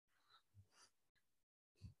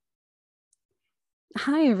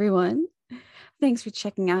Hi, everyone. Thanks for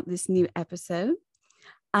checking out this new episode.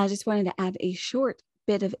 I just wanted to add a short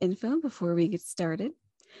bit of info before we get started.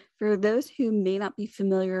 For those who may not be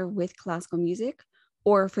familiar with classical music,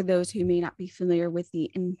 or for those who may not be familiar with the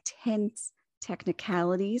intense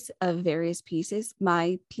technicalities of various pieces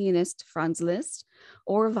by pianist Franz Liszt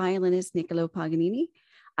or violinist Niccolo Paganini,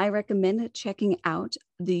 I recommend checking out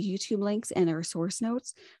the YouTube links and our source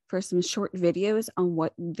notes for some short videos on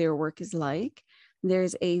what their work is like.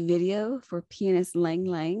 There's a video for pianist Lang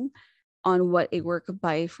Lang on what a work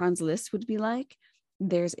by Franz Liszt would be like.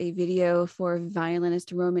 There's a video for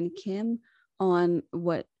violinist Roman Kim on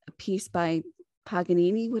what a piece by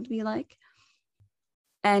Paganini would be like.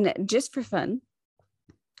 And just for fun,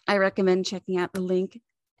 I recommend checking out the link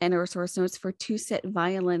and our source notes for Two Set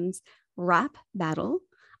Violins rap battle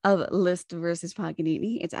of Liszt versus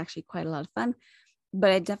Paganini. It's actually quite a lot of fun, but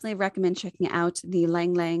I definitely recommend checking out the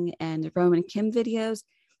Lang Lang and Roman Kim videos.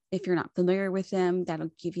 If you're not familiar with them, that'll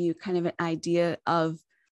give you kind of an idea of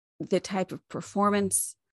the type of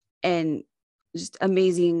performance and just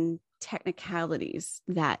amazing technicalities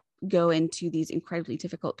that go into these incredibly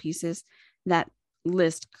difficult pieces that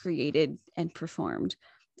Liszt created and performed.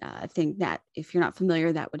 I think that if you're not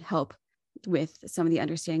familiar, that would help with some of the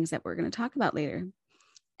understandings that we're going to talk about later.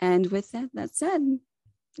 And with that said,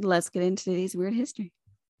 let's get into today's weird history.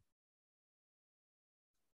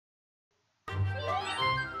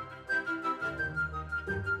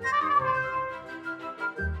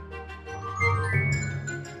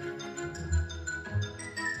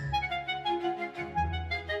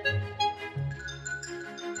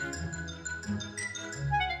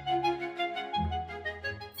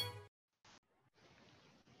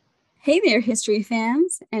 Hey there, history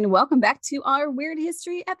fans, and welcome back to our Weird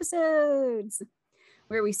History episodes,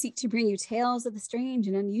 where we seek to bring you tales of the strange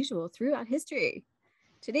and unusual throughout history.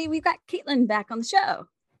 Today, we've got Caitlin back on the show.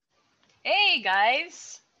 Hey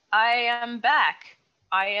guys, I am back.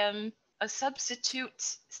 I am a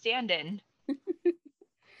substitute stand-in.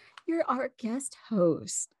 You're our guest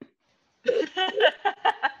host. Yes,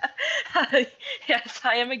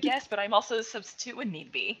 I am a guest, but I'm also a substitute when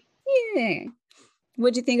need be. Yeah.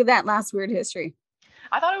 What'd you think of that last Weird History?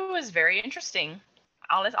 I thought it was very interesting.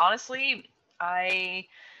 Honestly, I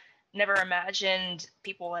never imagined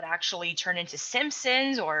people would actually turn into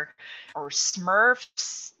Simpsons or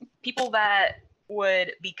Smurfs, people that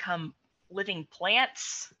would become living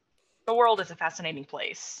plants. The world is a fascinating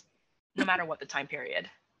place, no matter what the time period.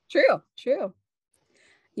 True.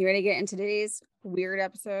 You ready to get into today's weird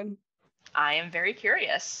episode? I am very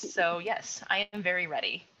curious. So, yes, I am very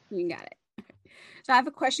ready. You got it. Okay. So I have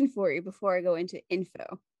a question for you before I go into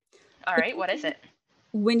info. All right, what is it?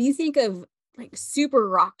 When you think of like super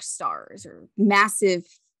rock stars or massive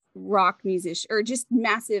rock musicians or just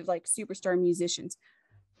massive like superstar musicians,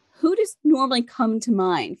 who does normally come to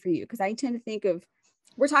mind for you? Because I tend to think of,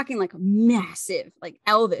 we're talking like massive, like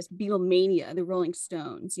Elvis, Beatlemania, the Rolling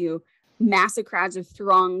Stones, massive crowds of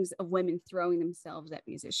throngs of women throwing themselves at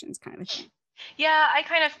musicians kind of thing. Yeah, I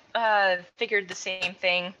kind of figured the same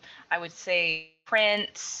thing. I would say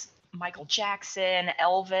Prince, Michael Jackson,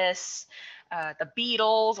 Elvis, the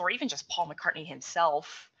Beatles, or even just Paul McCartney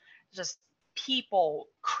himself. Just people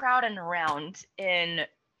crowding around in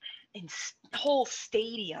whole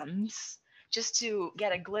stadiums just to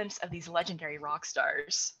get a glimpse of these legendary rock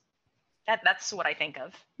stars. That's what I think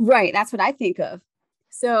of. Right, that's what I think of.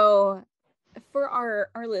 So for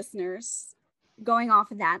our listeners, going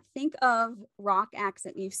off of that, think of rock acts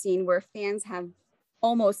that you've seen where fans have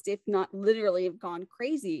almost, if not literally, have gone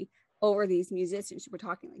crazy over these musicians. We're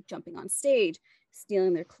talking like jumping on stage,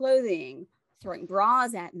 stealing their clothing, throwing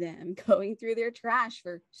bras at them, going through their trash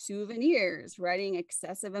for souvenirs, writing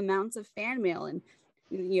excessive amounts of fan mail, and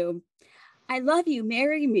I love you,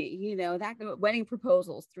 marry me, that wedding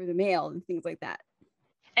proposals through the mail and things like that.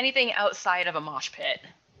 Anything outside of a mosh pit.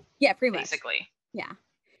 Yeah, pretty much. Basically. Yeah.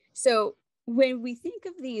 So when we think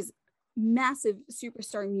of these massive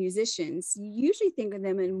superstar musicians, you usually think of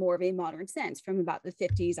them in more of a modern sense from about the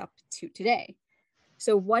 50s up to today.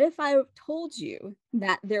 So what if I told you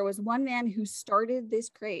that there was one man who started this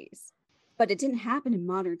craze, but it didn't happen in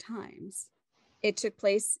modern times? It took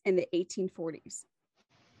place in the 1840s.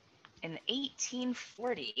 In the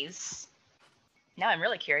 1840s? Now I'm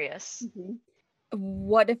really curious. Mm-hmm.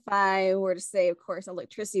 What if I were to say, of course,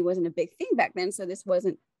 electricity wasn't a big thing back then, so this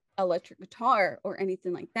wasn't electric guitar or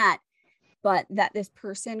anything like that, but that this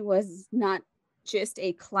person was not just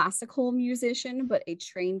a classical musician, but a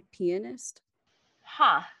trained pianist?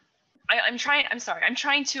 Huh. I'm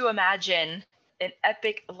trying to imagine an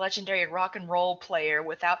epic legendary rock and roll player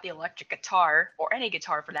without the electric guitar, or any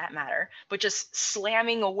guitar for that matter, but just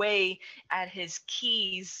slamming away at his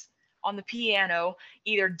keys on the piano,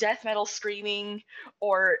 either death metal screaming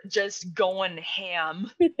or just going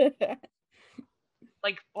ham.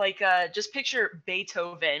 Just picture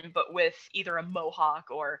Beethoven, but with either a mohawk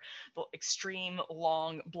or the extreme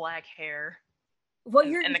long black hair, Well,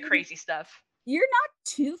 and the crazy stuff. You're not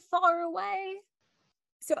too far away.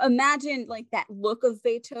 So imagine like that look of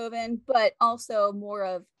Beethoven, but also more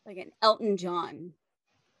of like an Elton John.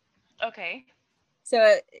 Okay.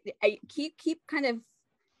 So I keep kind of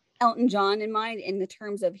Elton John in mind in the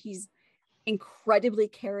terms of he's incredibly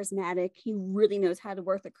charismatic. He really knows how to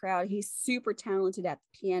work the crowd. He's super talented at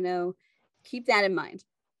the piano. Keep that in mind.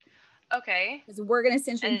 Okay. Because we're going to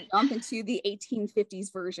essentially jump into the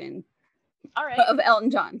 1850s version of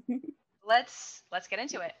Elton John. Let's get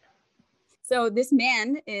into it. So this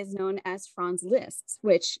man is known as Franz Liszt,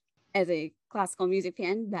 which as a classical music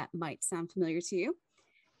fan, that might sound familiar to you.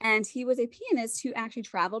 And he was a pianist who actually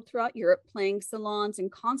traveled throughout Europe playing salons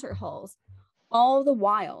and concert halls, all the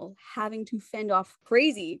while having to fend off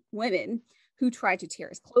crazy women who tried to tear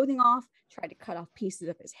his clothing off, tried to cut off pieces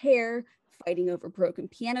of his hair, fighting over broken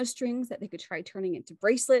piano strings that they could try turning into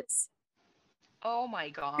bracelets. Oh my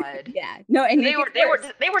God. Yeah. No, and they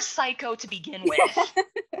were psycho to begin with,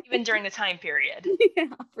 even during the time period. Yeah,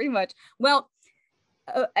 pretty much. Well,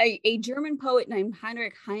 a German poet named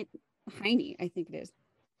Heinrich Heine, I think it is,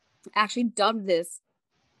 actually dubbed this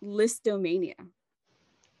Listomania.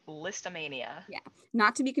 Listomania. Yeah.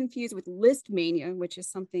 Not to be confused with Listmania, which is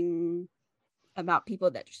something about people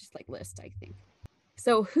that just like Liszt, I think.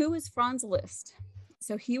 So who is Franz Liszt?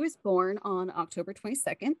 So he was born on October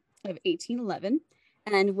 22nd of 1811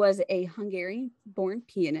 and was a Hungarian-born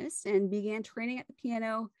pianist and began training at the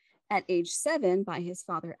piano at age 7 by his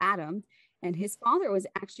father, Adam. And his father was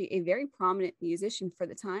actually a very prominent musician for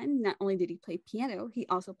the time. Not only did he play piano, he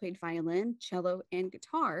also played violin, cello, and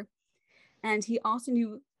guitar. And he also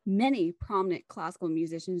knew many prominent classical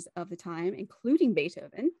musicians of the time, including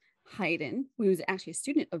Beethoven, Haydn, who was actually a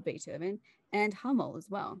student of Beethoven, and Hummel as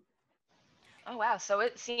well. Oh, wow. So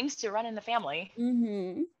it seems to run in the family.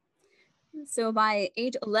 Mm-hmm. So by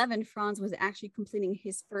age 11, Franz was actually completing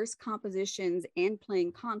his first compositions and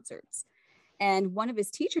playing concerts. And one of his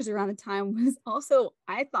teachers around the time was also,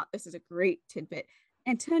 I thought this is a great tidbit,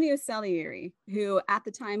 Antonio Salieri, who at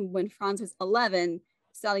the time when Franz was 11,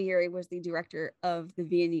 Salieri was the director of the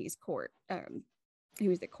Viennese court. He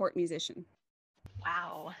was the court musician.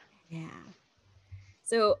 Wow. Yeah.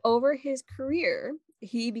 So over his career,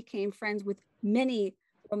 he became friends with many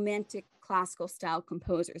romantic classical style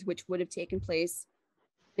composers, which would have taken place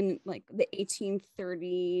in like the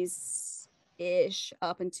 1830s ish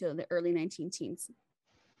up until the early 19 teens.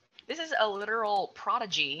 This is a literal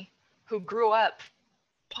prodigy who grew up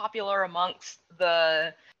popular amongst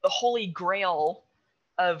the holy grail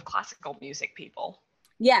of classical music people.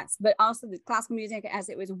 Yes, but also the classical music as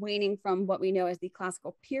it was waning from what we know as the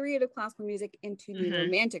classical period of classical music into the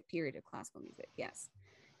romantic period of classical music. Yes.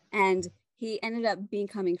 And he ended up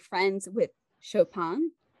becoming friends with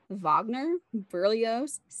Chopin, Wagner,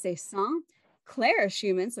 Berlioz, Cézanne, Clara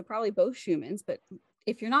Schumann, so probably both Schumanns, but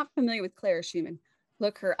if you're not familiar with Clara Schumann,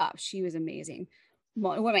 look her up. She was amazing.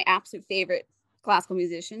 One of my absolute favorite classical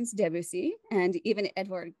musicians, Debussy, and even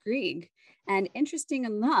Edvard Grieg. And interesting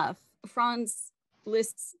enough, Franz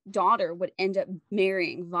Liszt's daughter would end up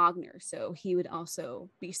marrying Wagner, so he would also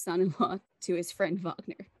be son-in-law to his friend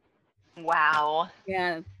Wagner. Wow.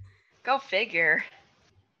 Yeah. Go figure.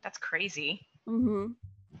 That's crazy. Mm-hmm.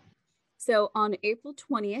 So on April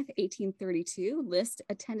 20th, 1832, Liszt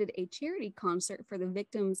attended a charity concert for the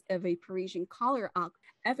victims of a Parisian cholera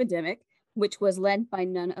epidemic, which was led by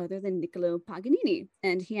none other than Niccolo Paganini.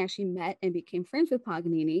 And he actually met and became friends with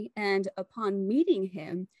Paganini. And upon meeting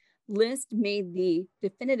him, Liszt made the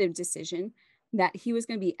definitive decision that he was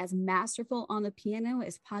going to be as masterful on the piano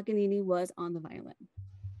as Paganini was on the violin.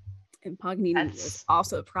 And Paganini was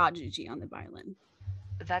also a prodigy on the violin.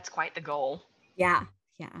 That's quite the goal. Yeah,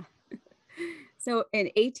 yeah. So in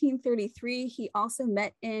 1833, he also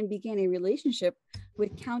met and began a relationship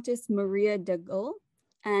with Countess Maria de Gull.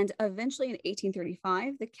 And eventually in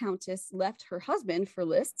 1835, the Countess left her husband for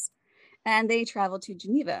Liszt, and they traveled to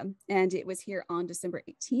Geneva. And it was here on December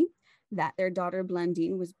 18th that their daughter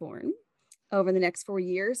Blandine was born. Over the next 4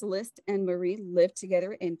 years, Liszt and Marie lived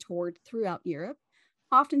together and toured throughout Europe,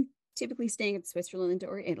 often typically staying in Switzerland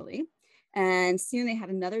or Italy. And soon they had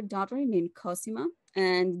another daughter named Cosima.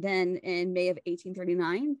 And then in May of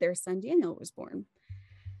 1839, their son Daniel was born.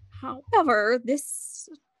 However, this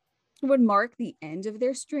would mark the end of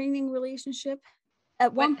their straining relationship.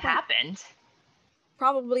 At What one point, happened?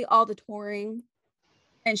 probably all the touring,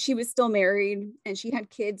 and she was still married, and she had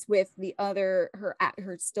kids with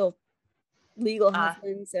her still legal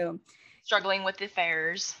husband. So Struggling with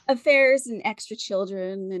affairs. affairs and extra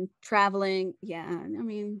children and traveling. Yeah, I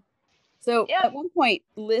mean, so Yep. at one point,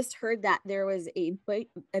 Liszt heard that there was a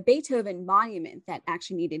Beethoven monument that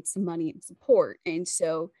actually needed some money and support. And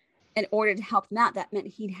so in order to help him out, that meant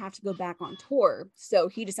he'd have to go back on tour. So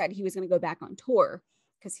he decided he was going to go back on tour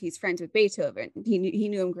because he's friends with Beethoven. He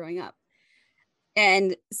knew him growing up.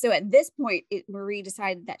 And so at this point, Marie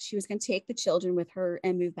decided that she was going to take the children with her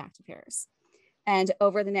and move back to Paris. And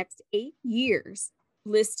over the next 8 years,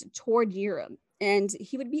 Liszt toured Europe, and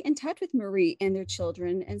he would be in touch with Marie and their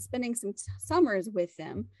children and spending some summers with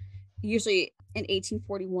them, usually in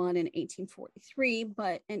 1841 and 1843.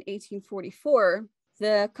 But in 1844,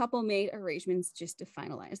 the couple made arrangements just to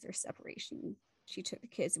finalize their separation. She took the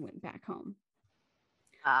kids and went back home.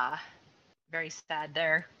 Very sad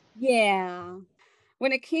there. Yeah.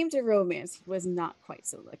 When it came to romance, he was not quite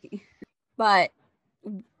so lucky. But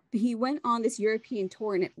he went on this European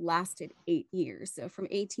tour and it lasted 8 years. So from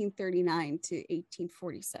 1839 to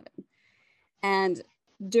 1847. And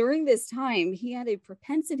during this time, he had a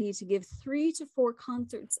propensity to give 3 to 4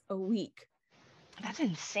 concerts a week. That's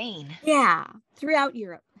insane. Yeah, throughout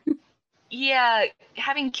Europe. Yeah,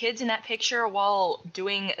 having kids in that picture while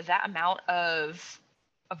doing that amount of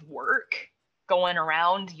work going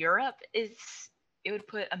around Europe it would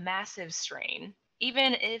put a massive strain,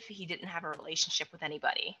 even if he didn't have a relationship with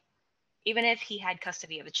anybody. Even if he had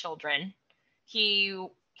custody of the children, I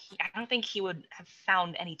don't think he would have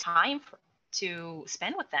found any time to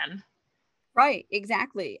spend with them. Right,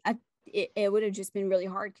 exactly. It would have just been really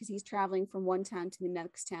hard because he's traveling from one town to the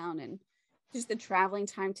next town, and just the traveling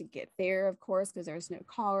time to get there, of course, because there's no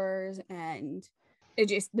cars, and it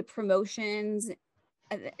just the promotions,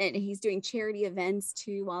 and he's doing charity events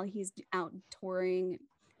too while he's out touring.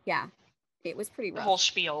 Yeah, it was pretty rough. The whole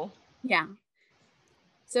spiel. Yeah.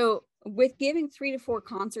 So with giving 3 to 4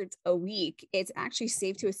 concerts a week, it's actually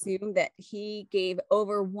safe to assume that he gave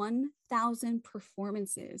over 1,000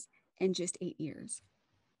 performances in just 8 years.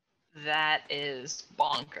 That is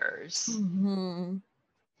bonkers. Mm-hmm.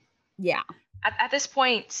 Yeah. At this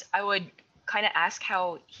point, I would kind of ask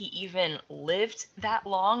how he even lived that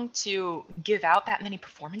long to give out that many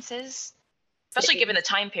performances, especially given the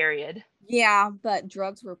time period. Yeah, but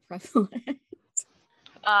drugs were prevalent.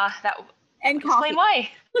 That and would explain why.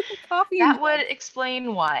 Coffee. That would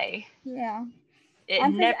explain why. Yeah. It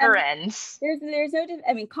never ends. There's no.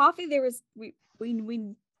 I mean, coffee. There was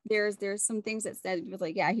there's some things that said it was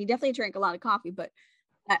like, yeah, he definitely drank a lot of coffee, but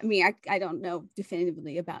I mean, I don't know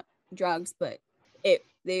definitively about drugs, but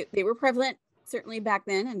they were prevalent certainly back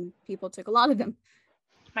then, and people took a lot of them.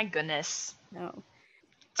 My goodness. No.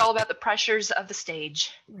 It's all about the pressures of the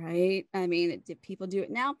stage. Right. I mean, did people do it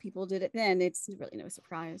now? People did it then. It's really no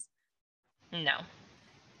surprise. No.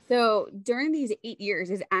 So during these 8 years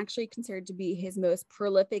is actually considered to be his most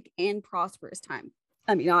prolific and prosperous time.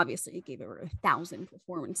 I mean, obviously, he gave over 1,000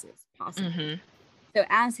 performances possible. Mm-hmm. So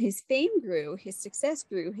as his fame grew, his success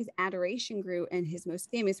grew, his adoration grew, and his most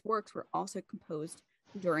famous works were also composed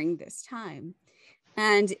during this time.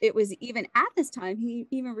 And it was even at this time, he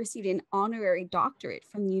even received an honorary doctorate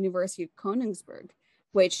from the University of Königsberg,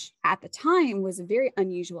 which at the time was a very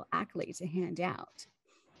unusual accolade to hand out.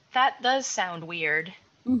 That does sound weird.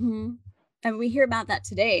 Mm-hmm. And we hear about that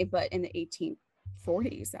today, but in the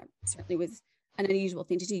 1840s, that certainly was an unusual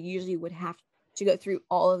thing to do. You usually would have to go through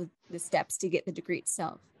all of the steps to get the degree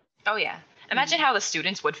itself. Oh, yeah. Imagine how the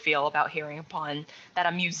students would feel about hearing upon that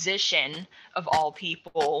a musician, of all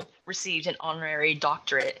people, received an honorary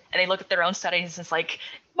doctorate. And they look at their own studies and it's like,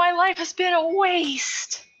 my life has been a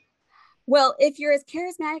waste. Well, if you're as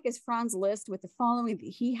charismatic as Franz Liszt with the following that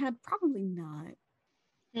he had, probably not.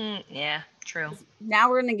 Yeah, true. Now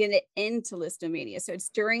we're going to get into Listomania. So it's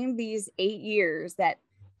during these 8 years that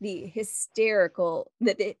the hysterical,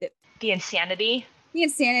 the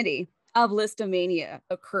insanity of Listomania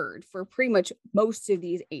occurred for pretty much most of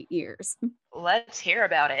these 8 years. Let's hear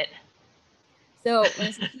about it. So,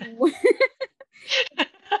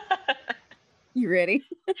 you ready?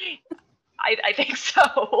 I think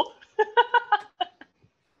so.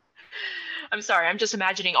 I'm sorry. I'm just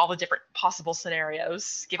imagining all the different possible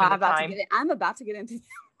scenarios given the time. I'm about to get into them.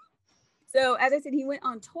 So, as I said, he went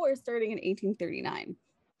on tour starting in 1839.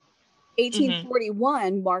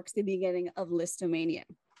 1841 marks the beginning of Listomania.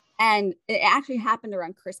 And it actually happened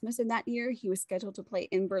around Christmas in that year. He was scheduled to play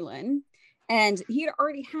in Berlin. And he had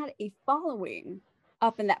already had a following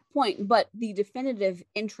up in that point, but the definitive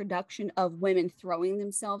introduction of women throwing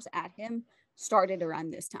themselves at him started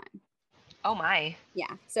around this time. Oh my.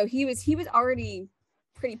 Yeah. So he was already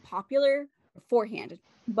pretty popular beforehand,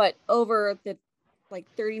 but over the like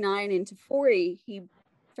 39 into 40, he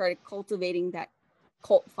started cultivating that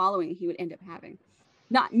cult following he would end up having.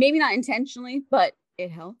 Maybe not intentionally, but it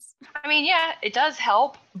helps. I mean, yeah, it does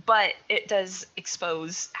help, but it does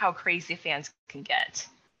expose how crazy fans can get.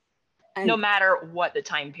 And no matter what the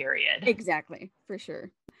time period. Exactly, for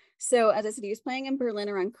sure. So as I said, he was playing in Berlin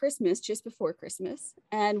around Christmas, just before Christmas,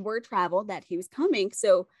 and word traveled that he was coming.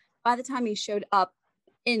 So by the time he showed up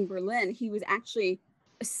in Berlin, he was actually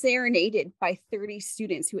serenaded by 30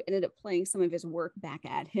 students who ended up playing some of his work back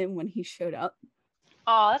at him when he showed up.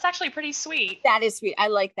 Oh, that's actually pretty sweet. That is sweet. I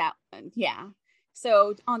like that one. Yeah.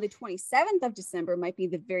 So on the 27th of December might be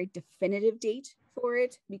the very definitive date for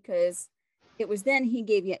it, because it was then he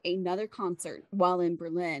gave yet another concert while in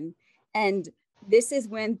Berlin. And this is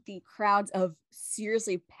when the crowds of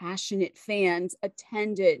seriously passionate fans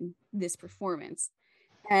attended this performance.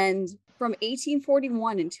 And from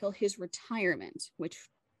 1841 until his retirement, which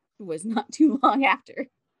was not too long after,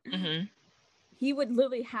 he would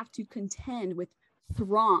literally have to contend with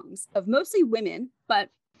throngs of mostly women, but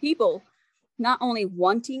people not only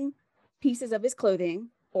wanting pieces of his clothing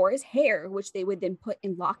or his hair, which they would then put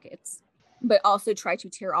in lockets, but also try to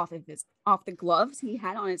tear off the gloves he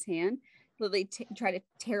had on his hand. Literally try to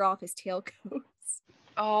tear off his tailcoats.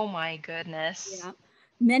 Oh my goodness. Yeah.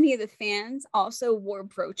 Many of the fans also wore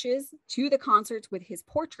brooches to the concerts with his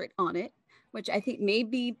portrait on it, which I think may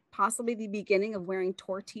be possibly the beginning of wearing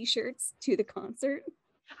tour t-shirts to the concert.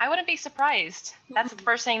 I wouldn't be surprised. That's the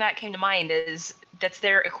first thing that came to mind, is that's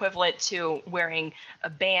their equivalent to wearing a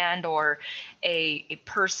band or a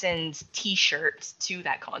person's t-shirt to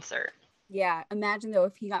that concert. Yeah, imagine though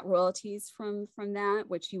if he got royalties from that,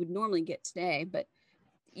 which you would normally get today, but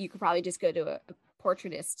you could probably just go to a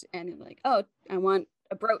portraitist and like, oh, I want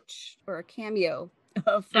a brooch or a cameo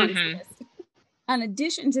of Franz Liszt. In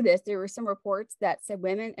addition to this, there were some reports that said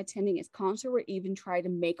women attending his concert were even trying to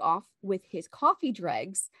make off with his coffee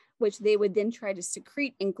dregs, which they would then try to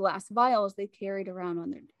secrete in glass vials they carried around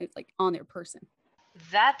on their person.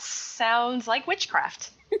 That sounds like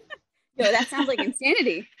witchcraft. No, that sounds like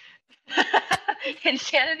insanity.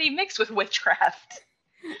 Insanity mixed with witchcraft.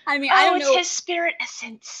 I mean, I don't know. It's his spirit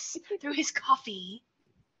essence through his coffee.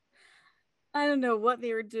 I don't know what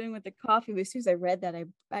they were doing with the coffee, but as soon as I read that,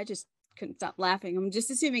 I just couldn't stop laughing. I'm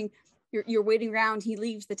just assuming you're waiting around. He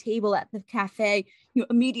leaves the table at the cafe. You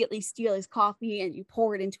immediately steal his coffee and you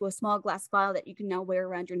pour it into a small glass vial that you can now wear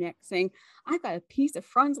around your neck, saying, "I've got a piece of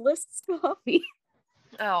Franz Liszt's coffee."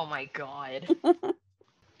 Oh my god!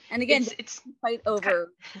 And again, it's fight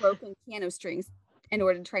over broken piano strings in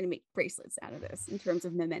order to try to make bracelets out of this in terms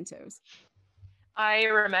of mementos. I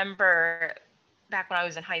remember back when I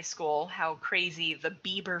was in high school how crazy the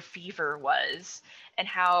Bieber fever was, and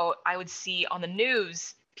how I would see on the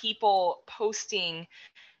news people posting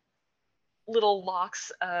little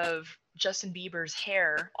locks of Justin Bieber's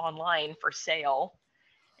hair online for sale,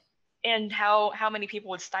 and how many people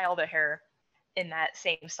would style their hair in that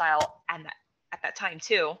same style and at that time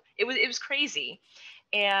too. It was crazy.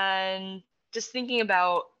 And just thinking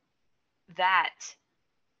about that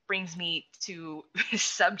brings me to this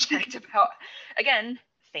subject about, again,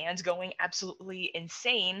 fans going absolutely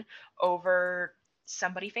insane over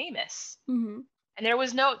somebody famous. And there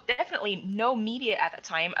was definitely no media at the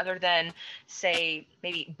time other than, say,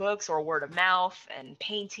 maybe books or word of mouth and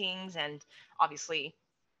paintings and obviously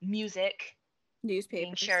music, newspapers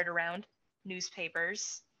being shared around,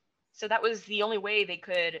 newspapers. So that was the only way they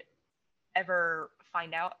could ever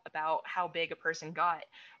find out about how big a person got.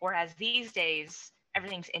 Whereas these days,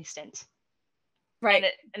 everything's instant. Right.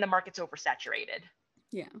 And the market's oversaturated.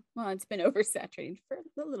 Yeah. Well, it's been oversaturated for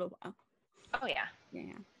a little while. Oh, yeah.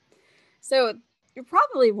 Yeah. So you're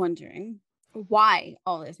probably wondering why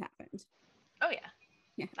all this happened. Oh, yeah.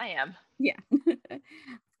 Yeah. I am. Yeah.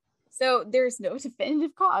 So there's no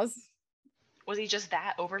definitive cause. Was he just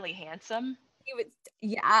that overly handsome? He was,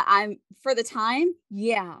 I'm for the time,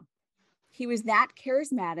 yeah. He was that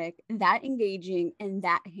charismatic, that engaging, and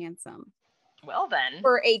that handsome. Well then.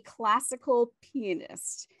 For a classical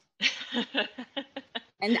pianist.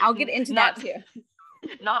 And I'll get into that too.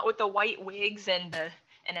 Not with the white wigs and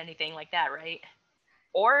anything like that, right?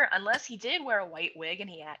 Or unless he did wear a white wig and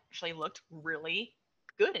he actually looked really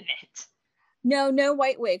good in it. No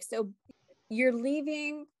white wig. So you're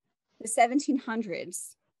leaving the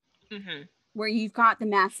 1700s, where you've got the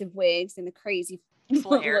massive wigs and the crazy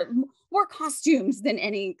flair, more costumes than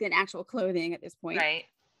actual clothing at this point. Right.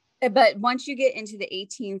 But once you get into the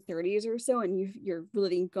 1830s or so, and you're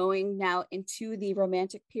really going now into the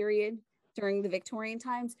Romantic period during the Victorian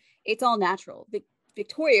times, it's all natural.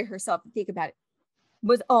 Victoria herself, think about it,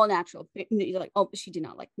 was all natural. You're like, oh, she did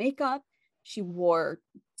not like makeup. She wore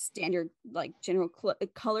standard, like general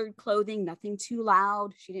colored clothing, nothing too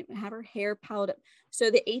loud. She didn't have her hair piled up. So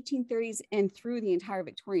the 1830s and through the entire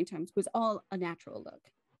Victorian times was all a natural look.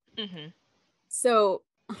 Mm-hmm. So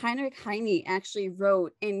Heinrich Heine actually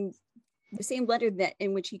wrote in the same letter that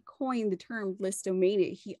in which he coined the term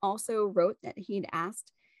listomania, he also wrote that he had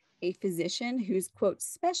asked a physician whose, quote,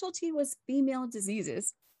 specialty was female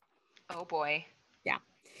diseases. Oh boy. Yeah.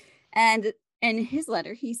 And in his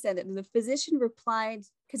letter, he said that the physician replied,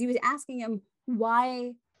 because he was asking him,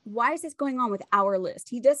 why is this going on with our list?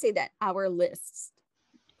 He does say that our lists,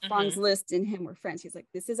 Franz Liszt and him were friends. He's like,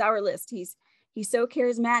 this is our list. He's so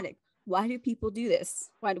charismatic. Why do people do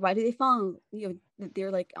this? Why do they fall?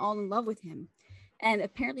 They're like all in love with him. And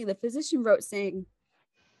apparently the physician wrote saying,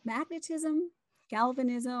 magnetism,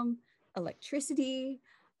 galvanism, electricity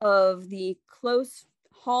of the close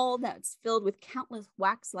hall that's filled with countless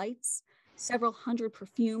wax lights, several hundred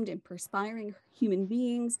perfumed and perspiring human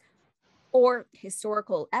beings, or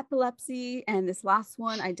historical epilepsy. And this last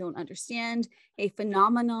one, I don't understand, the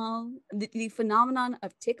phenomenon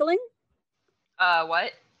of tickling.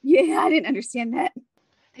 What? Yeah, I didn't understand that.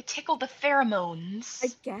 They tickle the pheromones. I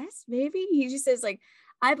guess, maybe. He just says, like,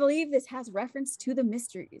 I believe this has reference to the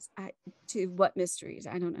mysteries. To what mysteries?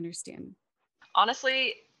 I don't understand.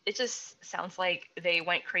 Honestly, it just sounds like they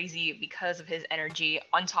went crazy because of his energy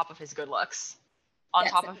on top of his good looks, on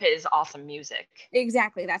top of his awesome music.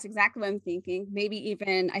 Exactly. That's exactly what I'm thinking. Maybe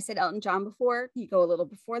even, I said Elton John before. You go a little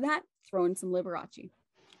before that, throw in some Liberace.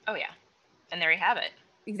 Oh, yeah. And there you have it.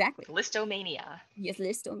 Exactly. Listomania. Yes,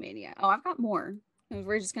 Listomania. Oh, I've got more.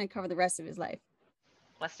 We're just going to cover the rest of his life.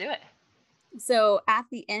 Let's do it. So at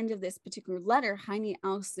the end of this particular letter, Heine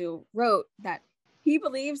also wrote that he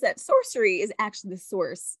believes that sorcery is actually the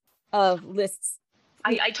source of Liszt's.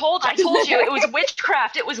 I told you it was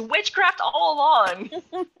witchcraft. It was witchcraft all along.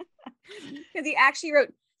 Because he actually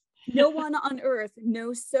wrote, no one on earth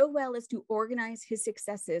knows so well as to organize his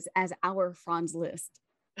successes as our Franz Liszt.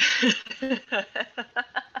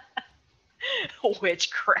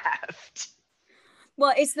 Witchcraft.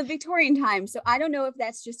 Well, it's the Victorian time, so I don't know if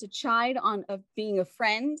that's just a chide of being a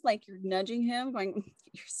friend, like you're nudging him, going,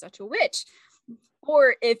 "You're such a witch,"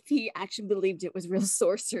 or if he actually believed it was real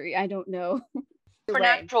sorcery. I don't know.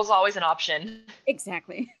 Supernatural is always an option.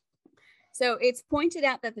 Exactly. So it's pointed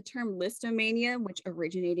out that the term listomania, which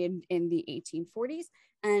originated in the 1840s,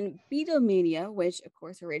 and Beatlemania, which of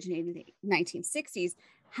course originated in the 1960s,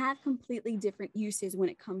 have completely different uses when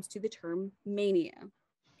it comes to the term mania.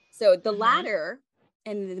 So the latter,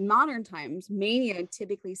 in the modern times, mania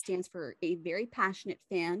typically stands for a very passionate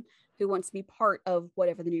fan who wants to be part of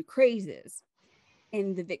whatever the new craze is.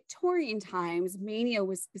 In the Victorian times, mania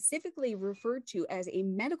was specifically referred to as a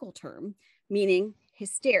medical term, meaning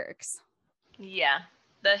hysterics. Yeah,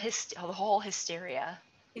 the whole hysteria.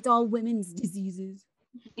 It's all women's diseases.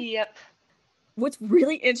 Yep. What's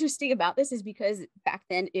really interesting about this is because back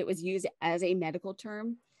then it was used as a medical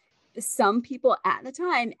term. Some people at the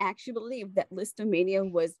time actually believed that listomania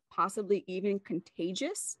was possibly even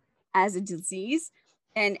contagious as a disease.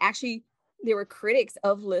 And actually, there were critics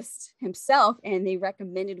of Liszt himself, and they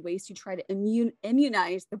recommended ways to try to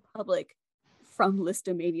immunize the public from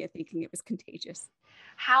listomania, thinking it was contagious.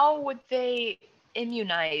 How would they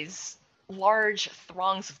immunize large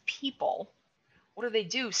throngs of people? What do they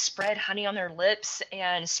do? Spread honey on their lips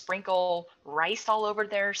and sprinkle rice all over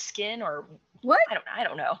their skin, or what? I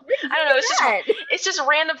don't know. It's just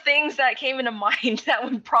random things that came into mind that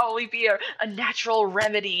would probably be a natural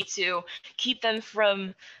remedy to keep them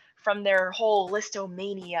from their whole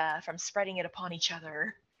listomania, from spreading it upon each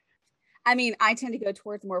other. I mean, I tend to go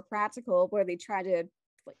towards more practical, where they try to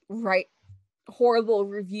write horrible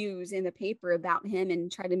reviews in the paper about him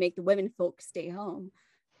and try to make the women folk stay home.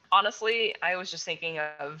 Honestly, I was just thinking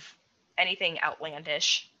of anything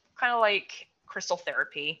outlandish, kind of like crystal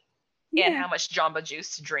therapy, and how much Jamba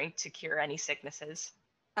Juice to drink to cure any sicknesses.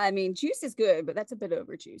 I mean, juice is good, but that's a bit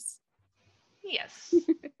over juice. Yes.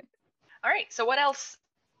 All right, so what else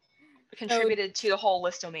contributed to the whole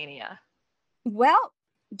listomania? Well,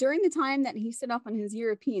 during the time that he set off on his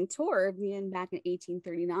European tour, being back in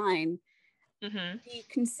 1839, the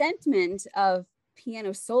consentment of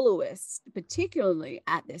piano soloists, particularly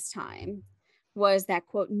at this time, was that,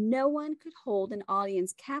 quote, no one could hold an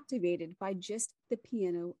audience captivated by just the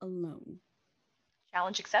piano alone.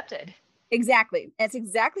 Challenge accepted. Exactly. That's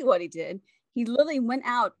exactly what he did. He literally went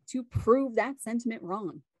out to prove that sentiment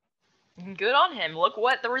wrong. Good on him. Look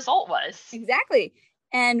what the result was. Exactly.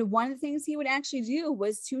 And one of the things he would actually do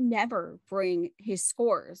was to never bring his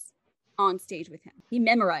scores on stage with him. He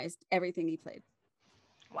memorized everything he played.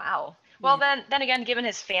 Wow. Well, Yeah. then again, given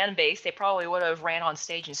his fan base, they probably would have ran on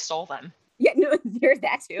stage and stole them. Yeah, no, there's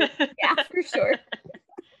that too. Yeah, for sure.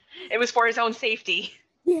 It was for his own safety.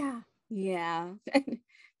 Yeah.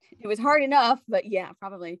 It was hard enough, but yeah,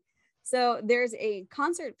 probably. So there's a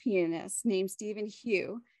concert pianist named Stephen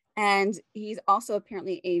Hugh, and he's also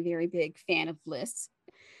apparently a very big fan of Liszt.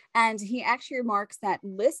 And he actually remarks that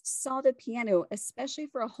Liszt saw the piano, especially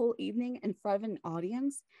for a whole evening in front of an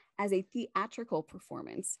audience, as a theatrical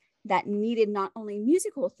performance that needed not only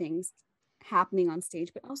musical things happening on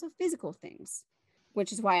stage, but also physical things,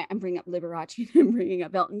 which is why I'm bringing up Liberace and I'm bringing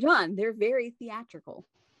up Elton John. They're very theatrical.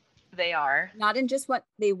 They are. Not in just what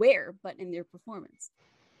they wear, but in their performance.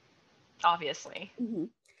 Obviously. Mm-hmm.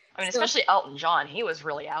 I mean, especially Elton John. He was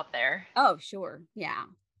really out there. Oh, sure. Yeah.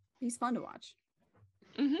 He's fun to watch.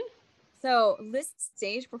 Mm-hmm. So Liszt's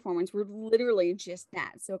stage performance were literally just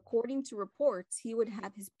that. So according to reports, he would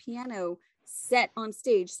have his piano set on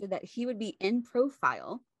stage so that he would be in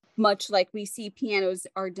profile, much like we see pianos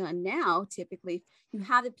are done now. Typically, you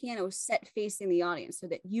have the piano set facing the audience so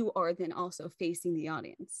that you are then also facing the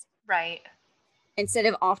audience. Right. Instead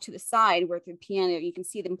of off to the side where the piano, you can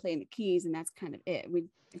see them playing the keys and that's kind of it.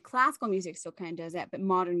 Classical music still kind of does that, but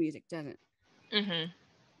modern music doesn't. Mm-hmm.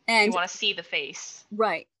 And you want to see the face.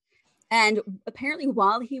 Right. And apparently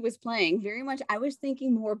while he was playing, very much, I was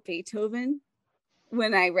thinking more Beethoven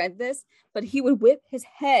when I read this, but he would whip his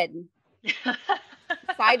head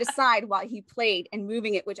side to side while he played and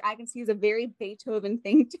moving it, which I can see is a very Beethoven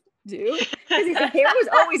thing to do because his hair was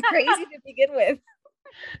always crazy to begin with.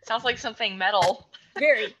 Sounds like something metal.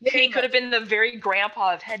 Very he could have been the very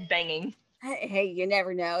grandpa of headbanging. Hey, you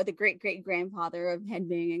never know. The great great grandfather of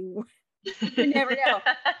headbanging. You never know.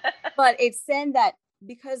 But it's said that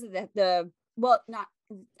because of the well, not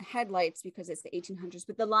headlights because it's the 1800s,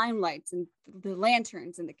 but the limelights and the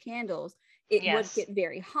lanterns and the candles, it would get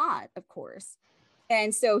very hot, of course.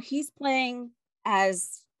 And so he's playing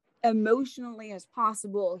as emotionally as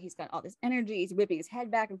possible. He's got all this energy. He's whipping his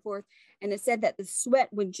head back and forth. And it said that the sweat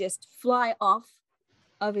would just fly off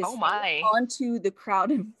of his face onto the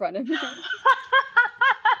crowd in front of him.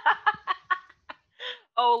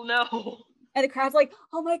 Oh no. And the crowd's like,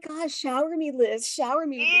 oh my gosh, shower me, Liz, shower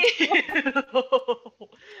me. Ew.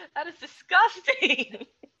 That is disgusting.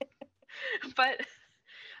 But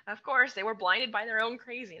of course, they were blinded by their own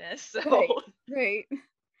craziness. So. Right.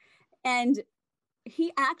 And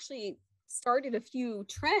he actually started a few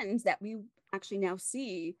trends that we actually now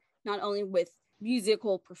see, not only with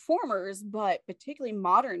musical performers, but particularly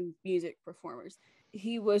modern music performers.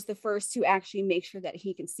 He was the first to actually make sure that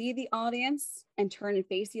he can see the audience and turn and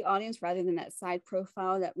face the audience rather than that side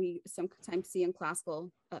profile that we sometimes see in classical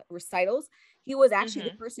recitals. He was actually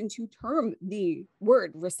the person to term the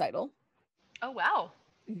word recital. Oh, wow.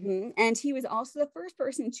 And he was also the first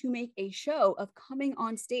person to make a show of coming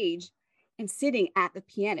on stage and sitting at the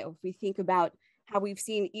piano. If we think about how we've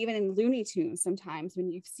seen even in Looney Tunes, sometimes when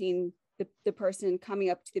you've seen the person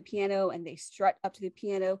coming up to the piano and they strut up to the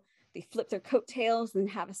piano, they flip their coattails and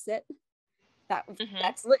have a sit.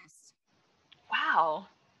 That's Liszt. Wow,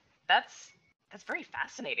 that's very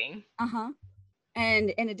fascinating.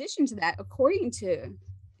 And in addition to that, according to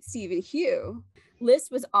Stephen Hugh,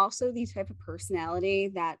 Liszt was also the type of personality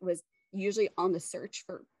that was usually on the search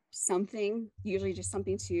for something, usually just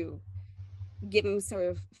something to give him sort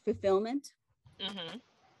of fulfillment,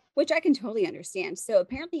 which I can totally understand. So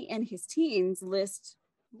apparently in his teens, Liszt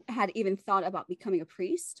had even thought about becoming a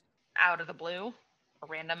priest. Out of the blue? A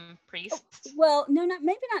random priest? Well, no,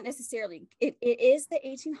 maybe not necessarily. It is the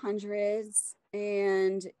 1800s,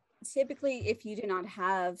 and typically if you do not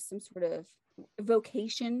have some sort of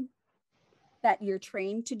vocation that you're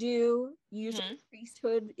trained to do, usually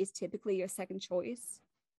priesthood is typically your second choice.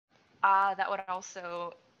 That would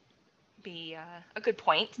also be a good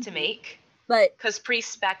point to make. But because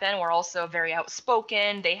priests back then were also very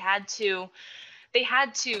outspoken. They had to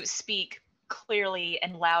speak clearly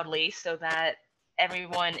and loudly so that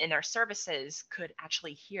everyone in their services could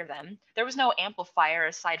actually hear them. There was no amplifier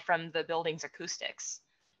aside from the building's acoustics.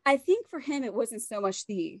 I think for him, it wasn't so much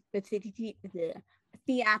the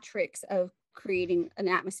theatrics of creating an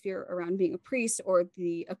atmosphere around being a priest or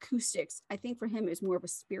the acoustics. I think for him, it was more of a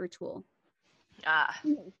spiritual.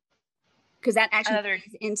 Because that actually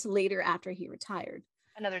plays into later after he retired.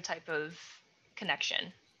 Another type of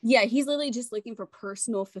connection. Yeah, he's literally just looking for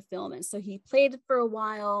personal fulfillment. So he played for a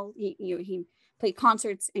while. He played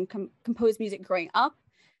concerts and composed music growing up.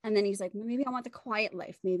 And then he's like, maybe I want the quiet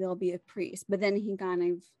life. Maybe I'll be a priest. But then he kind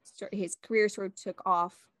of, his career sort of took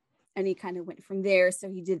off and he kind of went from there. So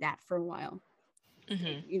he did that for a while.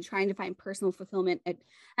 You're trying to find personal fulfillment.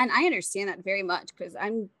 And I understand that very much because I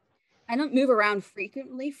don't move around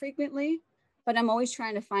frequently, but I'm always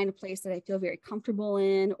trying to find a place that I feel very comfortable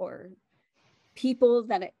in, or people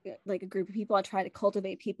that like a group of people. I try to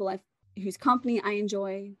cultivate people whose company I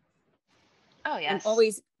enjoy. Oh, yes. I'm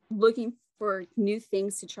always looking for new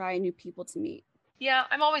things to try and new people to meet. Yeah,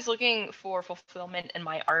 I'm always looking for fulfillment in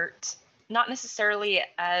my art, not necessarily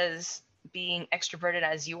as being extroverted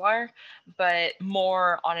as you are, but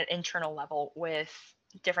more on an internal level with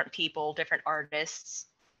different people, different artists,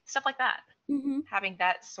 stuff like that. Having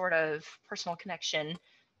that sort of personal connection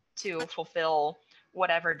to fulfill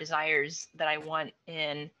whatever desires that I want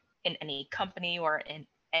in any company or in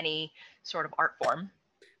any sort of art form.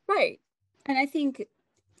 Right. And I think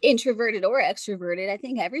introverted or extroverted, I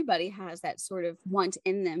think everybody has that sort of want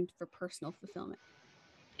in them for personal fulfillment.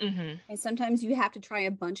 And sometimes you have to try a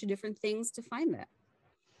bunch of different things to find that.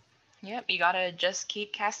 Yep, you gotta just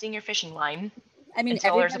keep casting your fishing line. I mean,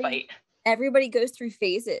 until there's a bite. Everybody goes through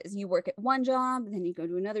phases. You work at one job, then you go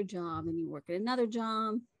to another job, and you work at another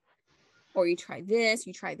job, or you try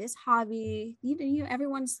this hobby. You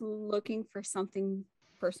everyone's looking for something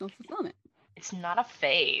personal fulfillment. It's not a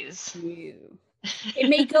phase. It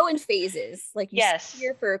may go in phases, like you yes, sit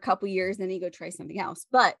here for a couple years, then you go try something else,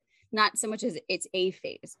 but not so much as it's a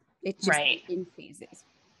phase. It's just right. in phases.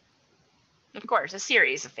 Of course, a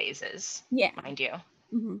series of phases. Yeah, mind you.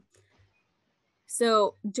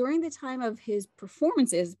 So during the time of his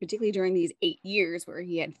performances, particularly during these 8 years where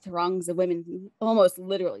he had throngs of women almost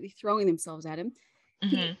literally throwing themselves at him,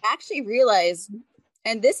 he actually realized,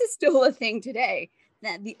 and this is still a thing today,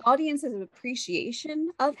 that the audience's appreciation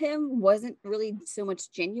of him wasn't really so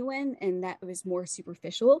much genuine, and that it was more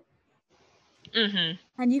superficial. And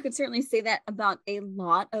you could certainly say that about a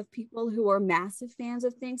lot of people who are massive fans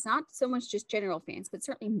of things, not so much just general fans, but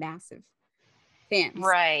certainly massive fans.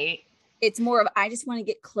 Right. It's more of, I just want to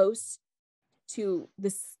get close to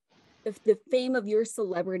this, the fame of your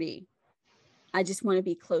celebrity. I just want to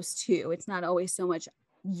be close to. It's not always so much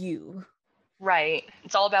you. Right.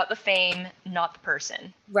 It's all about the fame, not the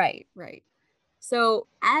person. Right. So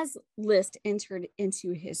as Liszt entered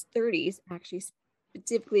into his 30s, actually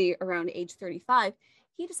specifically around age 35,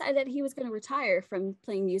 he decided that he was going to retire from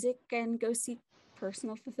playing music and go seek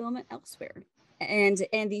personal fulfillment elsewhere. And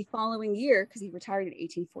the following year, because he retired in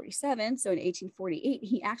 1847, so in 1848,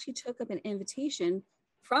 he actually took up an invitation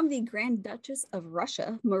from the Grand Duchess of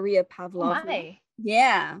Russia, Maria Pavlovna. Oh my.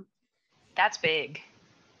 Yeah. That's big.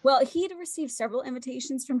 Well, he had received several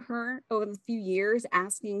invitations from her over the few years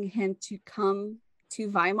asking him to come to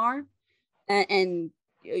Weimar and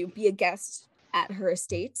be a guest at her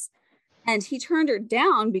estates. And he turned her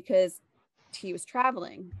down because he was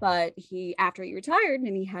traveling. But after he retired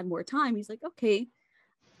and he had more time, he's like, okay,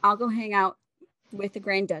 I'll go hang out with the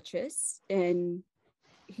Grand Duchess. And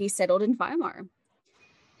he settled in Weimar.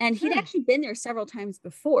 And he'd actually been there several times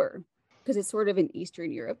before because it's sort of in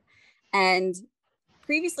Eastern Europe. And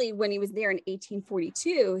previously, when he was there in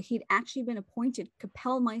 1842, he'd actually been appointed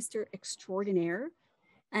Kapellmeister extraordinaire.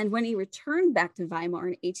 And when he returned back to Weimar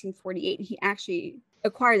in 1848, he actually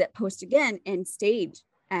acquired that post again and stayed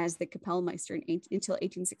as the Kapellmeister until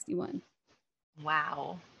 1861.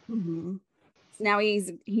 Wow. Now he's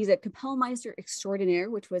a Kapellmeister extraordinaire,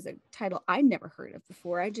 which was a title I'd never heard of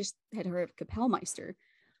before. I just had heard of Kapellmeister.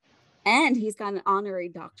 And he's got an honorary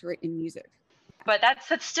doctorate in music. But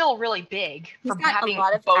that's still really big for having a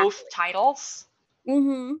lot of both titles.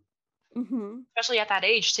 Especially at that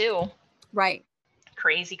age too. Right.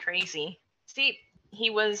 Crazy. See, he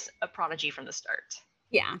was a prodigy from the start.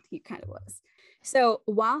 Yeah, he kind of was. So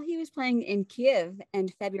while he was playing in Kiev in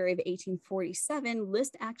February of 1847,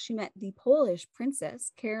 Liszt actually met the Polish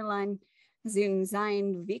princess, Caroline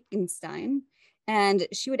Zunzine-Wittgenstein, and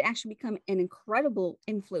she would actually become an incredible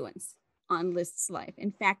influence on Liszt's life.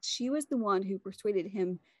 In fact, she was the one who persuaded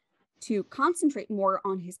him to concentrate more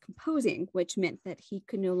on his composing, which meant that he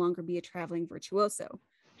could no longer be a traveling virtuoso.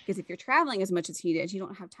 Because if you're traveling as much as he did, you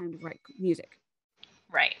don't have time to write music.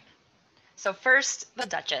 Right. So first the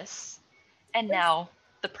Duchess, and now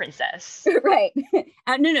the princess. Right.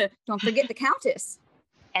 No, don't forget the Countess.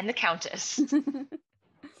 And the Countess.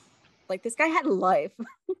 Like, this guy had a life.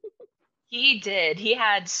 He did. He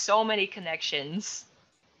had so many connections.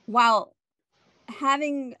 While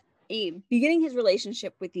beginning his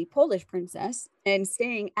relationship with the Polish princess and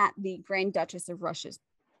staying at the Grand Duchess of Russia's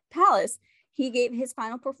palace, he gave his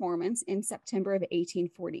final performance in September of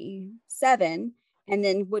 1847 and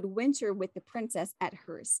then would winter with the princess at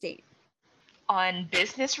her estate. On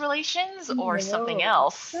business relations or something No,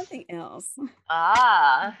 else? something else.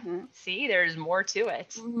 Ah, Mhm. see, there's more to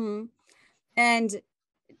it. Mhm. And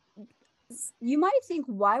you might think,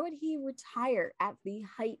 why would he retire at the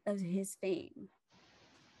height of his fame?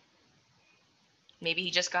 Maybe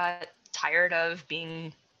he just got tired of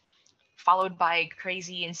being followed by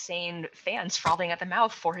crazy, insane fans frothing at the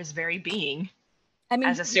mouth for his very being I mean,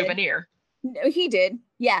 as a he did. souvenir. No, he did.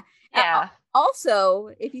 Yeah. Yeah.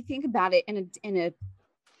 Also, if you think about it in a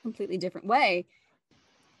completely different way,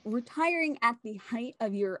 retiring at the height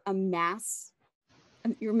of your massive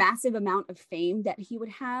amount of fame that he would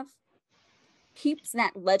have keeps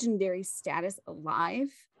that legendary status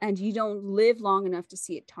alive, and you don't live long enough to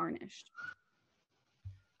see it tarnished.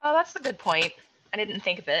 Oh, that's a good point. I didn't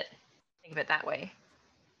think of it that way.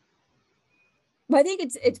 But I think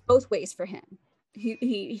it's both ways for him.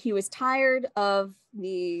 He was tired of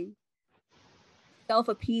the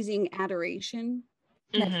self-appeasing adoration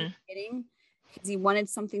that he was getting because he wanted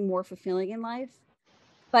something more fulfilling in life.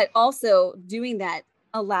 But also doing that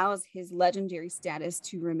allows his legendary status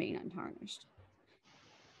to remain untarnished.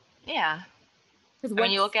 Yeah. Because I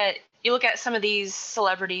mean, you look at some of these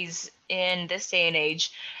celebrities in this day and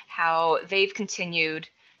age, how they've continued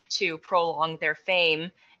to prolong their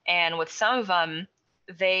fame, and with some of them,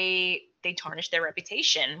 they tarnish their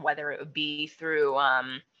reputation, whether it would be through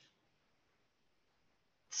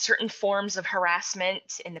certain forms of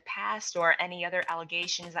harassment in the past or any other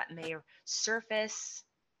allegations that may surface,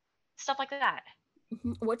 stuff like that.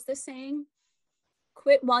 what's the saying?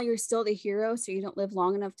 Quit while you're still the hero so you don't live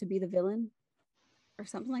long enough to be the villain, or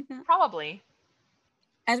something like that. Probably.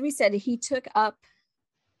 As we said, he took up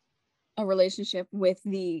a relationship with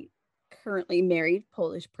the currently married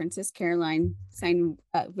Polish princess Caroline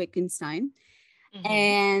Wittgenstein,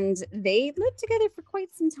 and they lived together for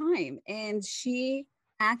quite some time. And she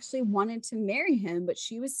actually wanted to marry him, but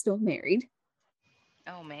she was still married.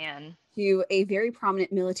 Oh man. To a very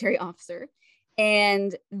prominent military officer,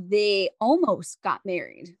 and they almost got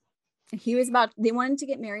married. They wanted to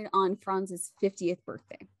get married on Franz's 50th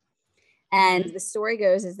birthday. And the story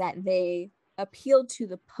goes is that they appealed to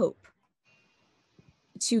the Pope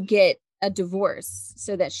to get a divorce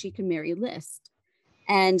so that she could marry Liszt.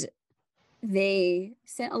 And they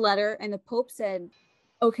sent a letter, and the Pope said,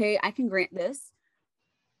 okay, I can grant this.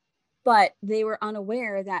 But they were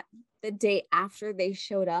unaware that the day after they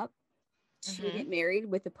showed up to get married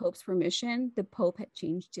with the Pope's permission, the Pope had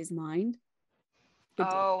changed his mind.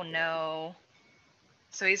 Oh no.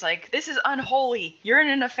 So he's like, this is unholy. You're in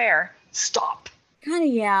an affair. Stop. Kind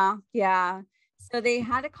of, yeah. So they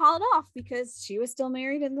had to call it off because she was still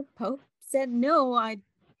married, and the Pope said, no, I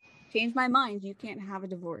changed my mind. You can't have a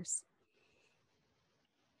divorce.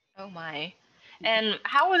 Oh my. And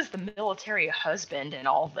how was the military husband in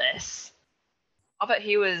all this? I'll bet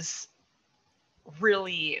he was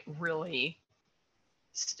really, really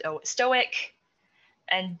stoic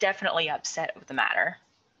and definitely upset with the matter.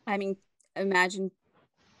 I mean, the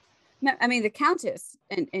Countess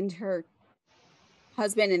and her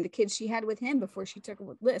husband and the kids she had with him before she took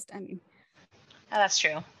a Liszt. I mean, oh, that's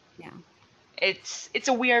true. Yeah. It's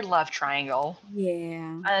a weird love triangle.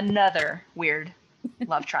 Yeah. Another weird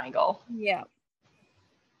love triangle. Yeah.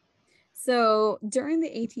 So during the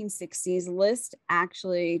 1860s, Liszt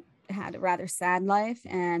actually had a rather sad life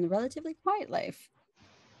and a relatively quiet life.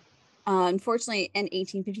 Unfortunately, in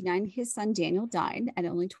 1859, his son Daniel died at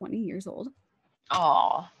only 20 years old.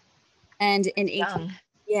 Oh. And in young.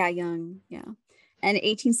 Young. And in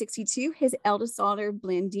 1862, his eldest daughter,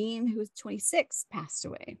 Blandine, who was 26, passed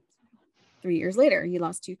away. 3 years later, he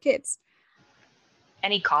lost 2 kids.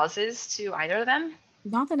 Any causes to either of them?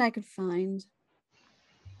 Not that I could find.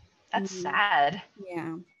 That's sad.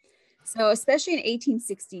 Yeah. So especially in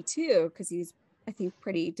 1862, because he's, I think,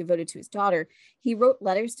 pretty devoted to his daughter, he wrote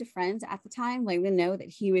letters to friends at the time, letting them know that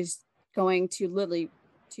he was going to literally,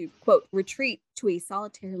 to quote, retreat to a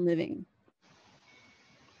solitary living.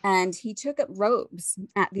 And he took up robes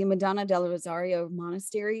at the Madonna del Rosario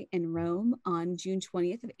Monastery in Rome on June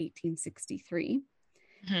 20th of 1863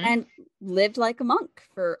 and lived like a monk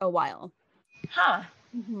for a while. Huh.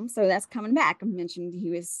 So that's coming back. I mentioned he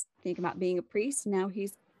was thinking about being a priest. Now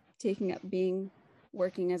he's taking up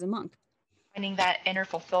working as a monk. Finding that inner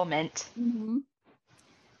fulfillment.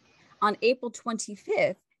 On April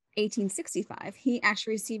 25th, 1865, he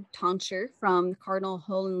actually received tonsure from Cardinal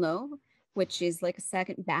Hohenlohe, which is like a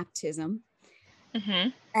second baptism.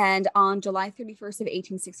 And on July 31st of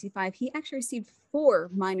 1865, he actually received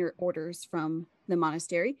 4 minor orders from the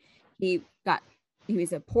monastery. He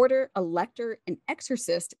was a porter, a lector, an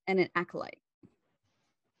exorcist, and an acolyte.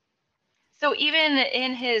 So even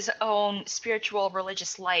in his own spiritual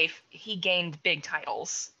religious life, he gained big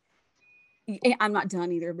titles. I'm not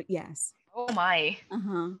done either, but yes. Oh my.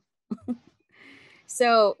 Uh-huh.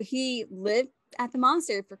 So he lived at the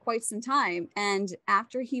monastery for quite some time. And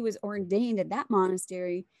after he was ordained at that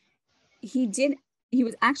monastery, he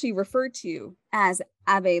was actually referred to as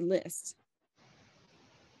Abbe List.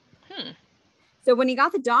 So when he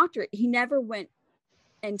got the doctorate, he never went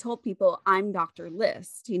and told people, I'm Dr.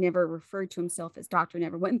 List. He never referred to himself as doctor,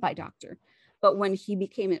 never went by doctor. But when he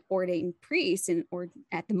became an ordained priest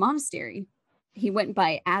at the monastery, he went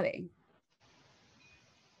by Abbe.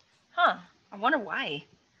 Huh. I wonder why.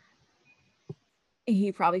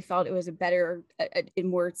 He probably felt it was a better,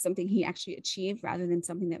 more something he actually achieved rather than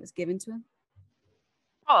something that was given to him.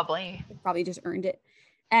 Probably. He probably just earned it.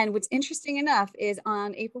 And what's interesting enough is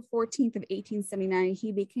on April 14th of 1879,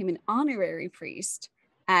 he became an honorary priest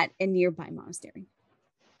at a nearby monastery.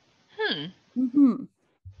 Mm-hmm.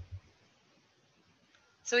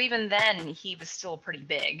 So even then, he was still pretty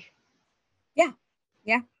big. Yeah.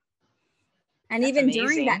 Yeah. And That's even amazing.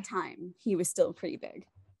 during that time, he was still pretty big.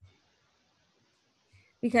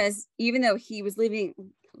 Because even though he was living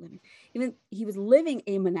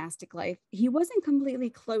a monastic life, he wasn't completely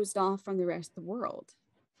closed off from the rest of the world.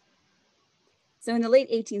 So in the late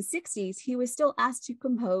 1860s, he was still asked to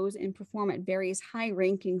compose and perform at various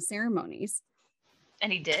high-ranking ceremonies.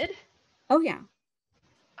 And he did? Oh, yeah.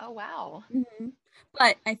 Oh, wow. Mm-hmm.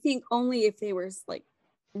 But I think only if they were like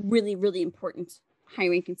really, really important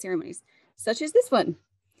high-ranking ceremonies, such as this one,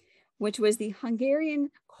 which was the Hungarian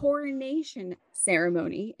coronation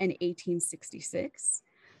ceremony in 1866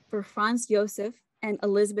 for Franz Josef and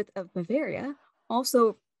Elizabeth of Bavaria,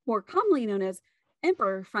 also more commonly known as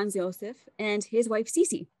Emperor Franz Josef and his wife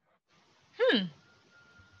Sisi.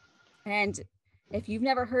 And if you've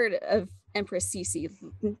never heard of Empress Sisi,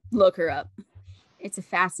 look her up. It's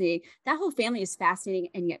that whole family is fascinating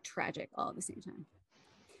and yet tragic all at the same time.